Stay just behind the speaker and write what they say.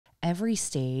every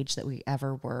stage that we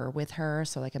ever were with her.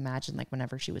 So like imagine like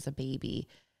whenever she was a baby,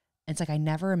 it's like I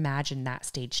never imagined that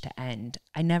stage to end.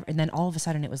 And then all of a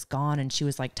sudden it was gone and she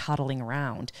was like toddling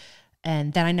around.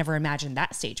 And then I never imagined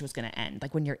that stage was going to end.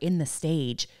 Like when you're in the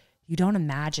stage, you don't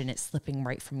imagine it slipping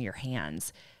right from your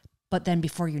hands. But then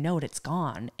before you know it, it's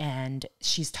gone. And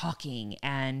she's talking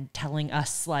and telling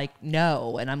us like,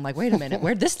 no. And I'm like, wait a minute,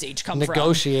 where'd this stage come from?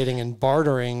 Negotiating and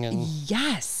bartering. And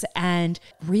yes. And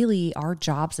really our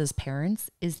jobs as parents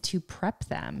is to prep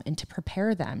them and to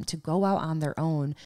prepare them to go out on their own